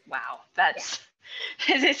 Wow,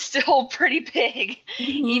 it's still pretty big.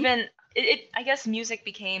 Mm-hmm. Even I guess music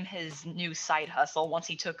became his new side hustle once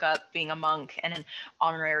he took up being a monk and an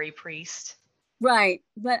honorary priest. Right.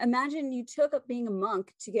 But imagine you took up being a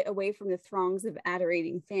monk to get away from the throngs of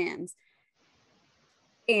adorating fans.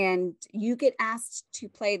 And you get asked to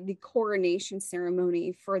play the coronation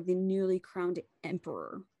ceremony for the newly crowned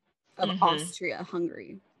emperor of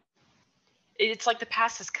Austria-Hungary. It's like the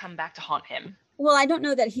past has come back to haunt him. Well, I don't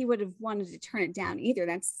know that he would have wanted to turn it down either.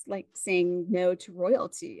 That's like saying no to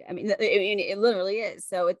royalty. I mean, it literally is.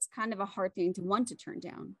 So it's kind of a hard thing to want to turn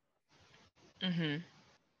down.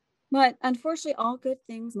 But unfortunately, all good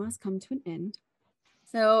things must come to an end.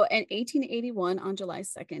 So in 1881, on July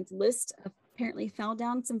 2nd, Liszt apparently fell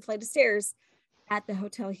down some flight of stairs at the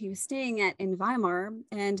hotel he was staying at in Weimar.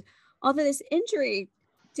 And although this injury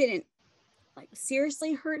didn't like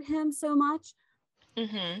seriously hurt him so much, he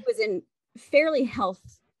was in fairly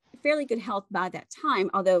good health by that time,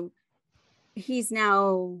 although he's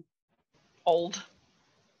now old.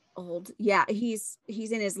 Yeah, he's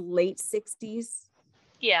in his late 60s.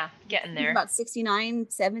 Yeah, getting there. About 69,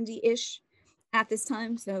 70-ish at this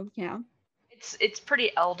time. So yeah. It's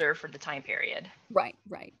pretty elder for the time period. Right.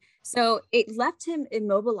 So it left him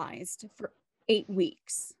immobilized for 8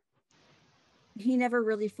 weeks. He never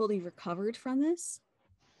really fully recovered from this.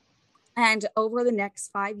 And over the next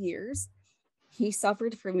 5 years, he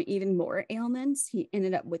suffered from even more ailments. He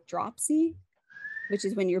ended up with dropsy, which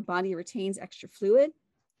is when your body retains extra fluid.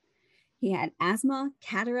 He had asthma,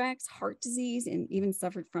 cataracts, heart disease, and even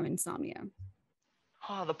suffered from insomnia.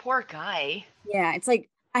 Oh, the poor guy. Yeah, it's like,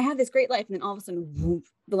 I had this great life, and then all of a sudden, whoop,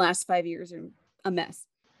 the last 5 years are a mess.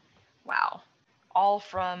 Wow. All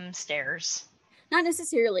from stairs. Not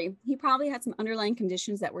necessarily. He probably had some underlying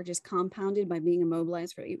conditions that were just compounded by being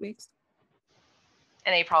immobilized for 8 weeks.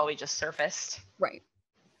 And they probably just surfaced. Right.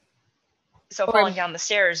 So falling down the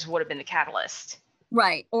stairs would have been the catalyst.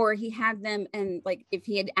 Right. Or he had them, and like if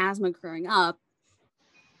he had asthma growing up,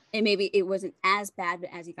 and maybe it wasn't as bad, but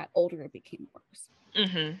as he got older, it became worse. That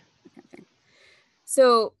kind of thing.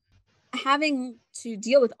 So having to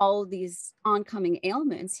deal with all of these oncoming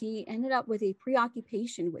ailments, he ended up with a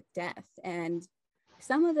preoccupation with death. And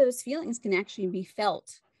some of those feelings can actually be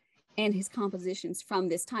felt in his compositions from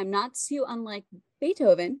this time, not too unlike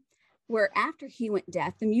Beethoven, where after he went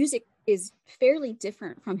deaf, the music is fairly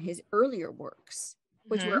different from his earlier works,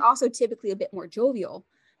 which were also typically a bit more jovial.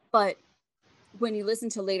 But when you listen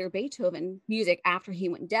to later Beethoven music after he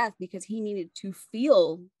went deaf, because he needed to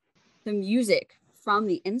feel the music from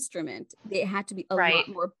the instrument, it had to be a lot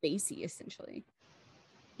more bassy, essentially.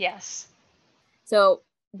 Yes. So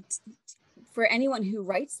for anyone who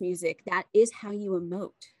writes music, that is how you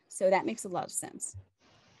emote. So that makes a lot of sense.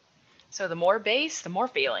 So the more bass, the more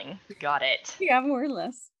feeling. Got it. Yeah, more or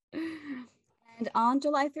less. And on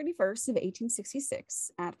July 31st of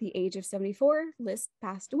 1866, at the age of 74, Liszt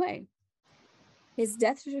passed away. His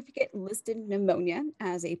death certificate listed pneumonia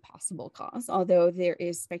as a possible cause, although there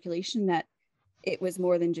is speculation that it was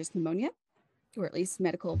more than just pneumonia, or at least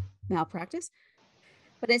medical malpractice.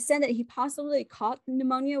 But it said that he possibly caught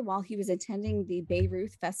pneumonia while he was attending the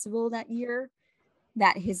Bayreuth Festival that year,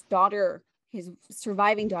 that his daughter, his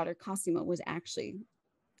surviving daughter, Cosima, was actually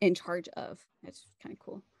in charge of. That's kind of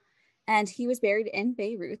cool. And he was buried in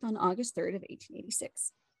Bayreuth on August 3rd of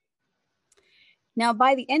 1886. Now,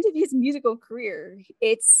 by the end of his musical career,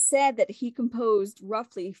 it's said that he composed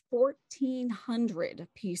roughly 1,400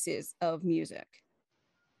 pieces of music.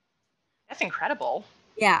 That's incredible.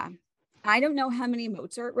 Yeah. I don't know how many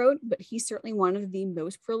Mozart wrote, but he's certainly one of the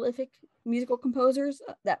most prolific musical composers,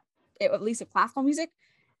 that, at least of classical music.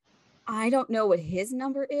 I don't know what his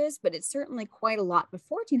number is, but it's certainly quite a lot. But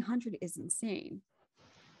 1,400 is insane.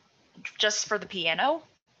 Just for the piano?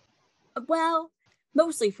 Well,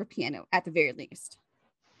 mostly for piano at the very least.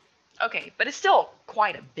 Okay, but it's still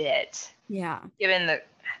quite a bit. Yeah. Given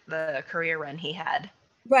the career run he had.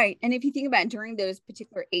 Right. And if you think about it, during those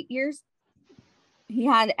particular 8 years, he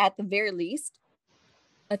had at the very least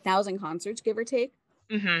 1,000 concerts, give or take.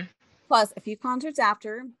 Mm-hmm. Plus a few concerts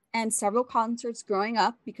after, and several concerts growing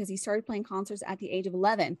up, because he started playing concerts at the age of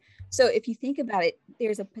 11. So if you think about it,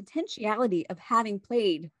 there's a potentiality of having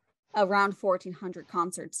played around 1,400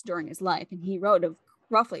 concerts during his life, and he wrote of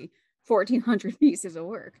roughly 1,400 pieces of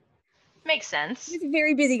work. Makes sense. He's a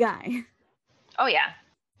very busy guy. Oh, yeah.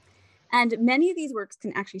 And many of these works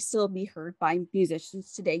can actually still be heard by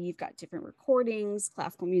musicians today. You've got different recordings,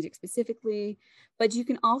 classical music specifically, but you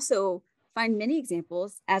can also find many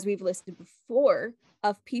examples, as we've listed before,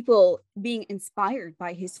 of people being inspired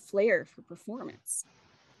by his flair for performance.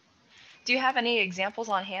 Do you have any examples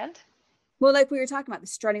on hand? Well, like we were talking about, the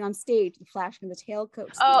strutting on stage, the flashing of the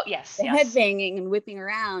tailcoats, the headbanging and whipping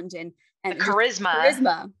around, and the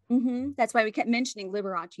charisma. Mm-hmm. That's why we kept mentioning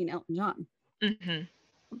Liberace and Elton John. Mm-hmm.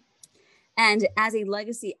 And as a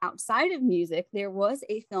legacy outside of music, there was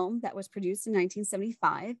a film that was produced in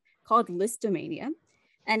 1975 called Listomania,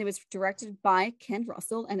 and it was directed by Ken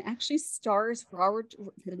Russell and actually stars Roger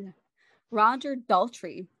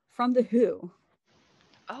Daltrey from The Who.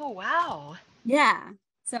 Oh, wow. Yeah.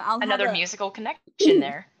 So another musical connection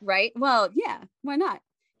there. Right? Well, yeah. Why not?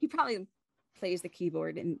 He probably plays the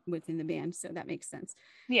keyboard within the band, so that makes sense.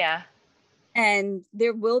 Yeah. And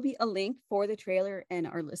there will be a link for the trailer in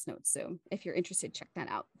our list notes. So if you're interested, check that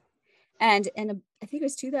out. And I think it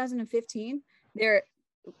was 2015,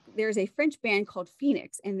 there's a French band called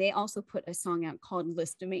Phoenix, and they also put a song out called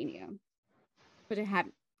Listomania. But I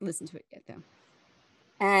haven't listened to it yet, though.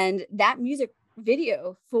 And that music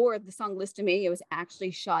video for the song Listomania was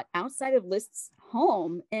actually shot outside of Liszt's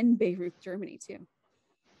home in Bayreuth, Germany, too.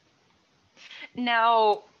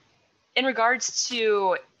 Now, in regards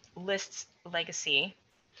to Liszt's legacy,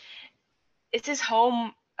 is his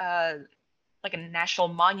home like a national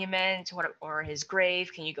monument, or his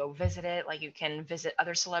grave? Can you go visit it like you can visit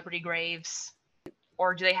other celebrity graves,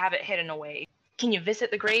 or do they have it hidden away? Can you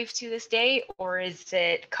visit the grave to this day, or is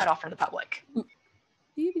it cut off from the public?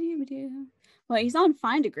 Well, he's on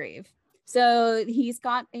Find a Grave, so he's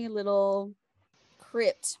got a little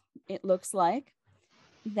crypt, it looks like.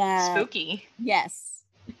 That spooky. Yes.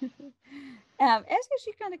 It's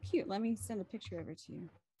actually kind of cute. Let me send a picture over to you.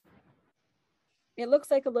 It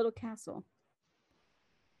looks like a little castle.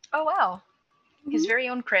 Oh, wow. Mm-hmm. His very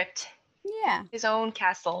own crypt. Yeah. His own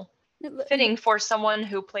castle. Fitting for someone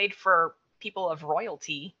who played for people of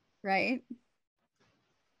royalty. Right.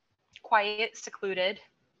 Quiet, secluded,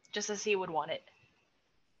 just as he would want it.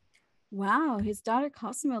 Wow. His daughter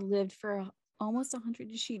Cosima lived for almost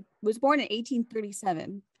 100. She was born in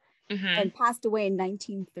 1837 and passed away in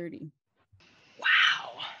 1930.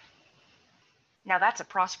 Wow. Now that's a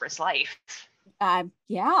prosperous life.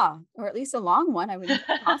 Yeah, or at least a long one. I would say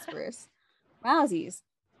prosperous. Wowsies.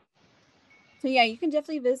 So yeah, you can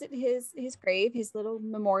definitely visit his grave, his little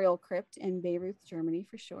memorial crypt in Bayreuth, Germany,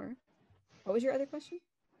 for sure. What was your other question?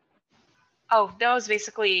 Oh, that was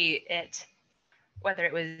basically it. Whether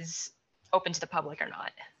it was open to the public or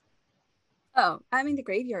not. Oh, I mean, the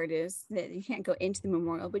graveyard is that you can't go into the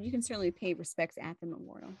memorial, but you can certainly pay respects at the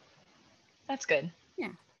memorial. That's good.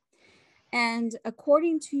 Yeah. And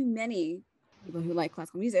according to many people who like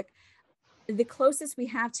classical music, the closest we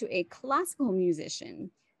have to a classical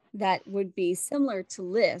musician that would be similar to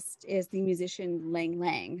Liszt is the musician Lang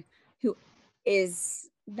Lang, who is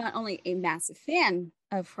not only a massive fan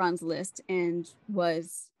of Franz Liszt and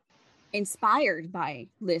was inspired by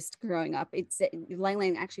Liszt growing up. Lang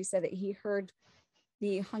Lang actually said that he heard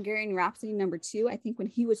the Hungarian Rhapsody #2, I think when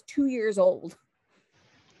he was 2 years old.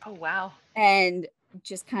 Oh, wow. And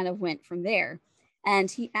just kind of went from there. And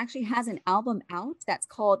he actually has an album out that's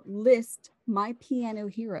called Liszt, My Piano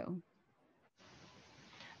Hero.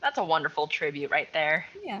 That's a wonderful tribute right there.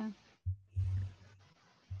 Yeah.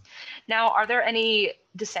 Now, are there any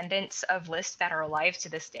descendants of Liszt that are alive to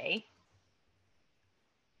this day?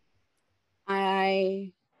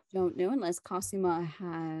 I don't know, unless Cosima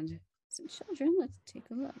had some children. Let's take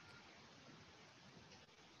a look.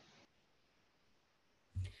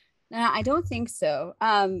 No, I don't think so.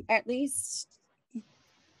 At least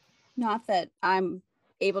not that I'm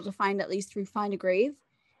able to find, at least through Find a Grave,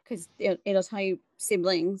 because it'll tell you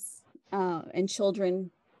siblings and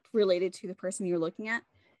children related to the person you're looking at.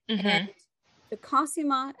 Mm-hmm. And the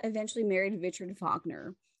Cosima eventually married Richard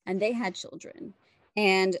Wagner, and they had children.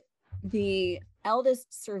 And the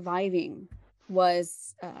eldest surviving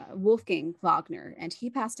was Wolfgang Wagner, and he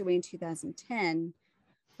passed away in 2010,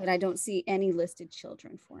 but I don't see any listed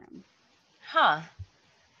children for him. Huh.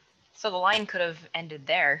 So the line could have ended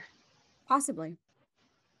there. Possibly.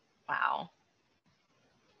 Wow.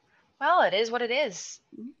 Well, it is what it is.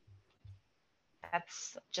 Mm-hmm.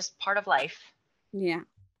 That's just part of life. Yeah.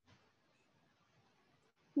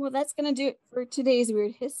 Well, that's going to do it for today's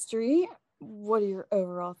Weird History. What are your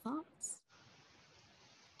overall thoughts?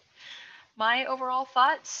 My overall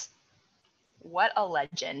thoughts? What a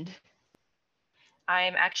legend.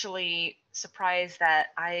 I'm actually surprised that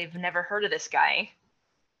I've never heard of this guy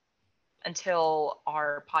until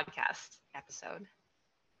our podcast episode.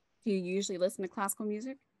 Do you usually listen to classical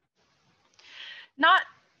music? Not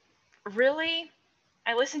really.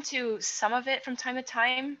 I listen to some of it from time to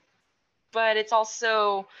time, but it's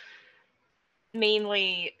also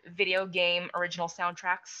mainly video game original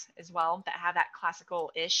soundtracks as well that have that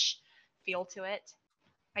classical-ish feel to it.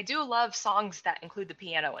 I do love songs that include the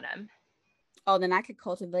piano in them. Oh, then I could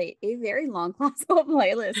cultivate a very long classical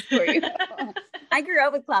playlist for you. I grew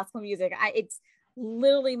up with classical music. It's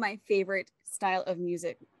literally my favorite style of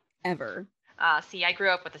music ever. See, I grew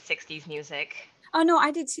up with the 60s music. Oh, no,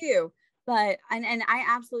 I did too. But, and I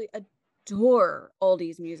absolutely adore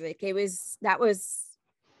oldies music.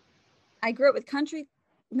 I grew up with country,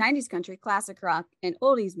 90s country, classic rock, and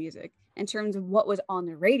oldies music in terms of what was on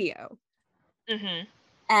the radio. Mm-hmm.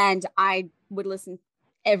 And I would listen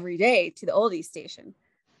every day to the oldies station.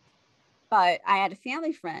 But I had a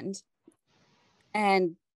family friend,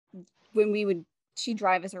 and when she'd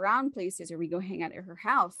drive us around places or we go hang out at her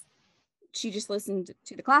house, she just listened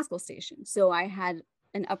to the classical station. So I had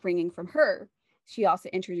an upbringing from her. She also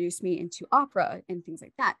introduced me into opera and things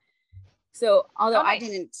like that. So although I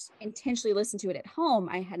didn't intentionally listen to it at home,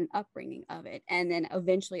 I had an upbringing of it. And then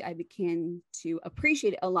eventually I began to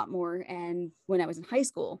appreciate it a lot more. And when I was in high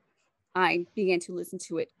school, I began to listen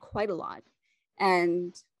to it quite a lot.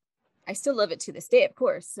 And I still love it to this day, of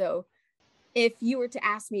course. So if you were to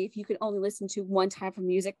ask me if you could only listen to one type of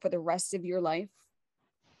music for the rest of your life,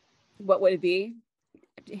 what would it be?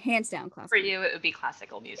 Hands down, classical. For you, it would be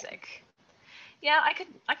classical music. Yeah, I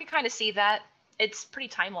could kind of see that. It's pretty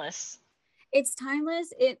timeless. It's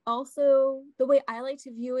timeless. It also, the way I like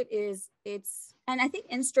to view it is and I think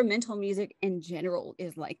instrumental music in general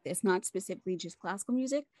is like this, not specifically just classical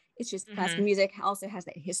music. It's just classical music also has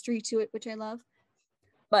that history to it, which I love.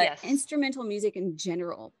 But yes, instrumental music in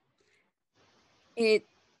general,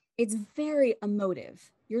 it's very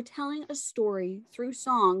emotive. You're telling a story through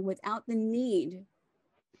song without the need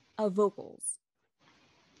of vocals.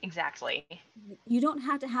 Exactly. You don't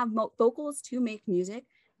have to have vocals to make music.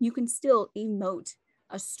 You can still emote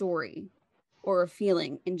a story or a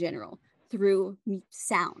feeling in general through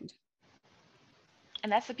sound.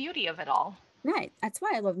 And that's the beauty of it all. Right. That's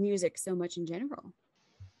why I love music so much in general.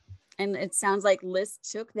 And it sounds like Liszt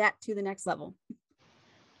took that to the next level.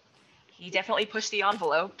 He definitely pushed the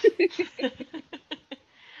envelope.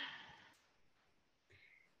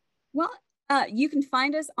 Well, you can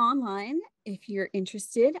find us online if you're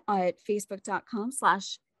interested at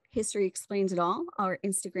facebook.com/History Explains It All. Our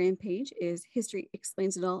Instagram page is History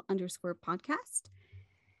Explains It All _podcast.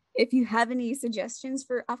 If you have any suggestions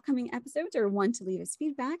for upcoming episodes or want to leave us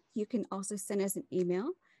feedback, you can also send us an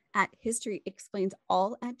email at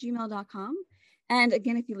historyexplainsall@gmail.com. And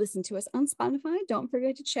again, if you listen to us on Spotify, don't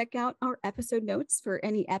forget to check out our episode notes for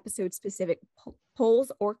any episode specific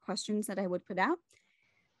polls or questions that I would put out.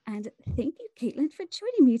 And thank you, Caitlin, for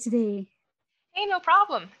joining me today. Hey, no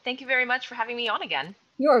problem. Thank you very much for having me on again.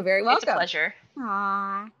 You're very welcome. It's a pleasure.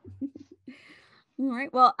 Aww. All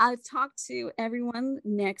right. Well, I'll talk to everyone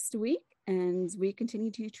next week. And we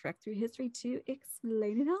continue to trek through history to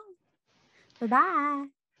explain it all. Bye-bye.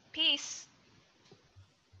 Peace.